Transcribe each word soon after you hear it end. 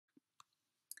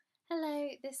Hello,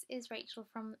 this is Rachel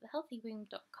from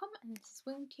thehealthywomb.com and this is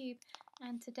WombTube,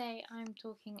 and today I'm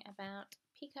talking about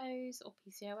PCOS or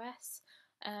PCOS,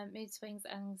 mood swings,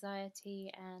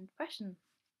 anxiety and depression.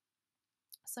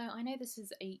 So I know this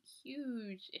is a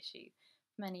huge issue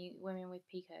for many women with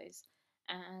PCOS,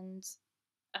 and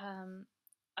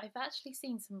I've actually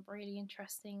seen some really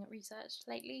interesting research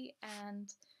lately, and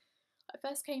I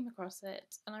first came across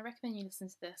it, and I recommend you listen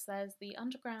to this. There's the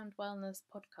Underground Wellness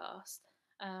podcast,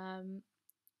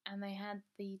 and they had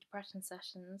the depression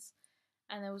sessions,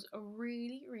 and there was a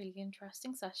really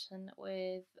interesting session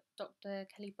with Dr.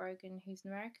 Kelly Brogan, who's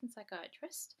an American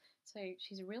psychiatrist. So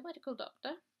she's a real medical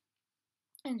doctor,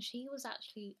 and she was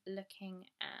actually looking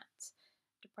at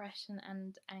depression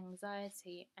and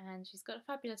anxiety, and she's got a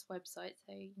fabulous website,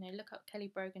 so look up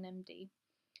Kelly Brogan MD.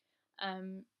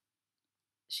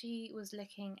 She was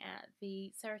looking at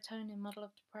the serotonin model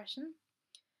of depression.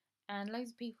 And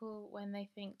loads of people, when they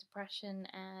think depression,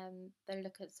 they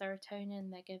look at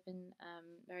serotonin, they're given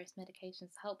various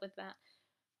medications to help with that,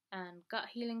 and gut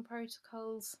healing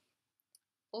protocols.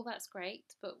 All that's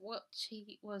great, but what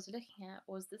she was looking at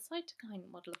was the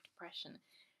cytokine model of depression,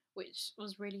 which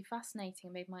was really fascinating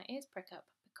and made my ears prick up,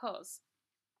 because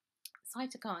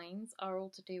cytokines are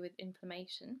all to do with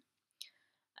inflammation.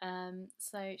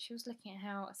 So she was looking at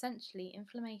how essentially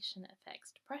inflammation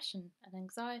affects depression and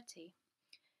anxiety.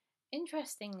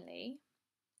 Interestingly,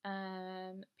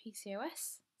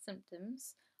 PCOS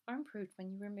symptoms are improved when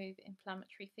you remove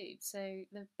inflammatory foods. So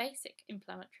the basic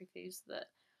inflammatory foods that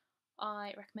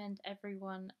I recommend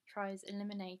everyone tries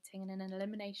eliminating in an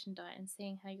elimination diet and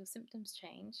seeing how your symptoms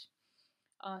change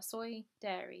are soy,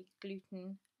 dairy,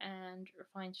 gluten, and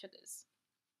refined sugars.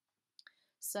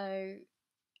 So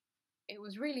it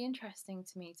was really interesting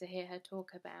to me to hear her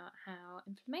talk about how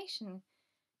inflammation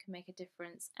can make a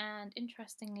difference, and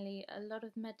interestingly, a lot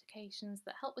of medications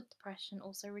that help with depression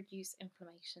also reduce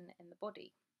inflammation in the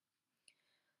body.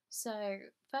 So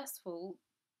first of all,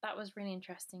 that was really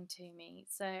interesting to me.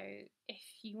 So if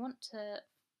you want to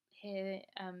hear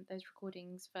those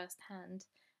recordings firsthand,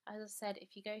 as I said,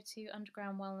 if you go to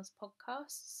Underground Wellness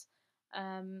Podcasts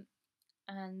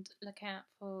and look out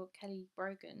for Kelly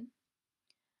Brogan,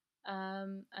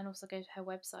 and also go to her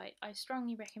website, I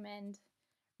strongly recommend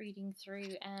reading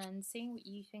through and seeing what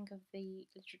you think of the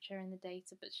literature and the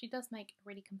data, but she does make a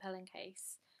really compelling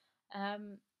case.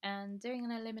 And doing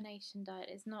an elimination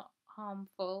diet is not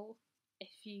harmful if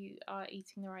you are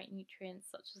eating the right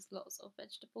nutrients, such as lots of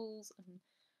vegetables and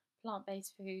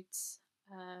plant-based foods,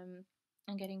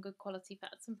 and getting good quality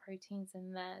fats and proteins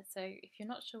in there. So if you're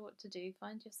not sure what to do,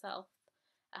 find yourself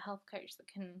a health coach that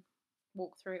can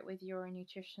walk through it with you, or a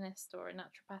nutritionist or a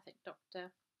naturopathic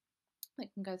doctor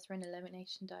that can go through an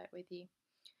elimination diet with you.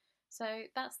 So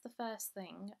that's the first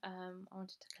thing I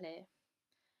wanted to clear.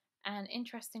 And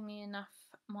interestingly enough,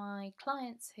 my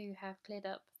clients who have cleared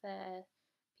up their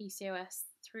PCOS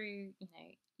through,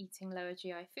 eating lower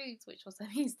GI foods, which also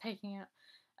means taking out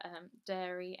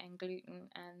dairy and gluten,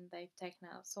 and they've taken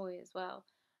out soy as well,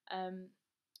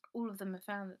 all of them have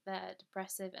found that their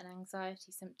depressive and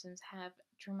anxiety symptoms have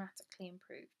dramatically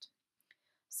improved.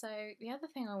 So the other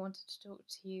thing I wanted to talk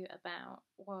to you about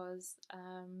was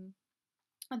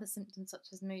other symptoms such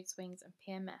as mood swings and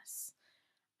PMS.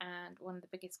 And one of the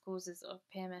biggest causes of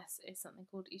PMS is something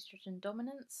called estrogen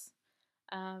dominance.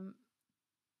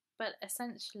 But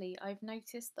essentially, I've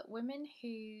noticed that women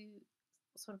who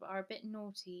sort of are a bit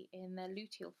naughty in their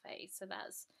luteal phase, so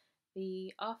that's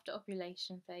the after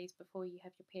ovulation phase before you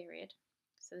have your period,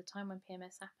 so the time when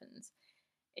PMS happens,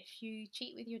 if you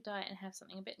cheat with your diet and have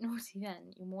something a bit naughty,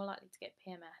 then you're more likely to get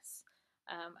PMS.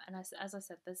 And as I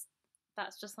said,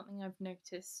 that's just something I've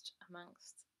noticed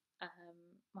amongst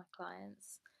my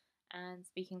clients, and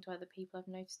speaking to other people, I've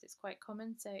noticed it's quite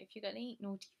common. So if you're going to eat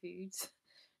naughty foods,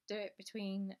 do it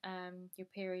between your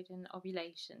period and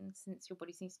ovulation, since your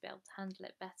body seems to be able to handle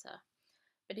it better.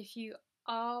 But if you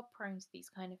are prone to these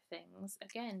kind of things,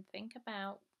 again, think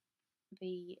about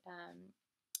the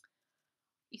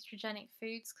estrogenic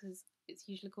foods, because it's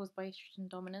usually caused by estrogen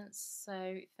dominance.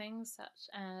 So things such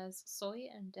as soy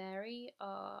and dairy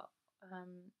are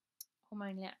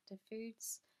hormonally active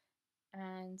foods,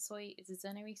 and soy is a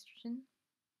xenoestrogen,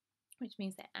 which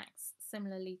means it acts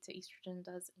similarly to estrogen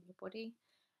does in your body.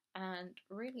 And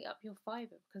really up your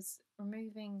fibre, because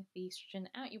removing the estrogen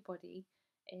out your body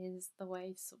is the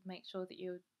way to sort of make sure that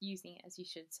you're using it as you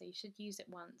should. So you should use it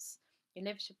once, your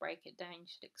liver should break it down, you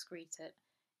should excrete it.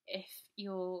 If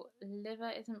your liver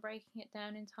isn't breaking it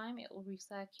down in time, it will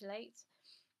recirculate.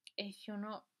 If you're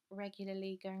not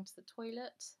regularly going to the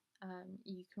toilet,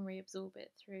 you can reabsorb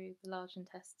it through the large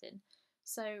intestine.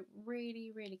 So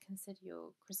really consider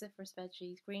your cruciferous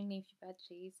veggies, green leafy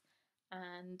veggies,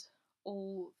 and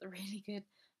all the really good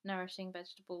nourishing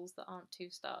vegetables that aren't too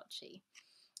starchy.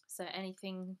 So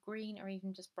anything green or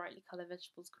even just brightly coloured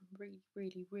vegetables can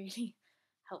really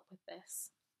help with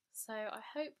this. So I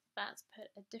hope that's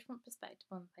put a different perspective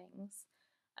on things.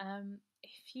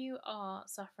 If you are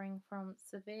suffering from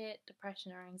severe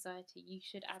depression or anxiety, you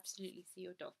should absolutely see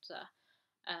your doctor.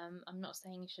 I'm not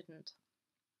saying you shouldn't.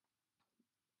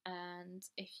 And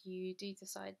if you do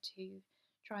decide to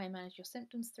try and manage your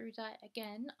symptoms through diet,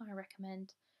 again, I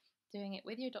recommend doing it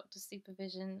with your doctor's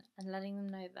supervision and letting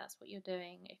them know that's what you're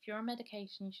doing. If you're on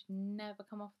medication, you should never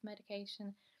come off the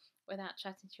medication without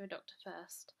chatting to your doctor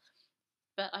first.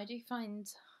 But I do find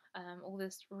all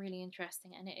this really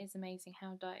interesting, and it is amazing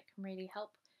how diet can really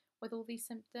help with all these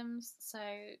symptoms. So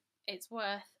it's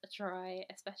worth a try,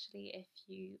 especially if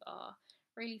you are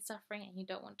really suffering and you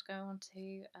don't want to go on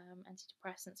to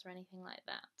antidepressants or anything like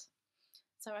that.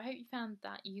 So I hope you found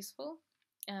that useful.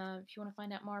 If you want to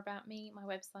find out more about me, my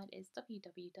website is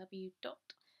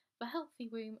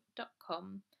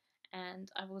www.thehealthywomb.com,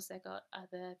 and I've also got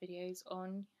other videos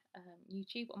on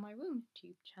YouTube on my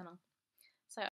WombTube channel.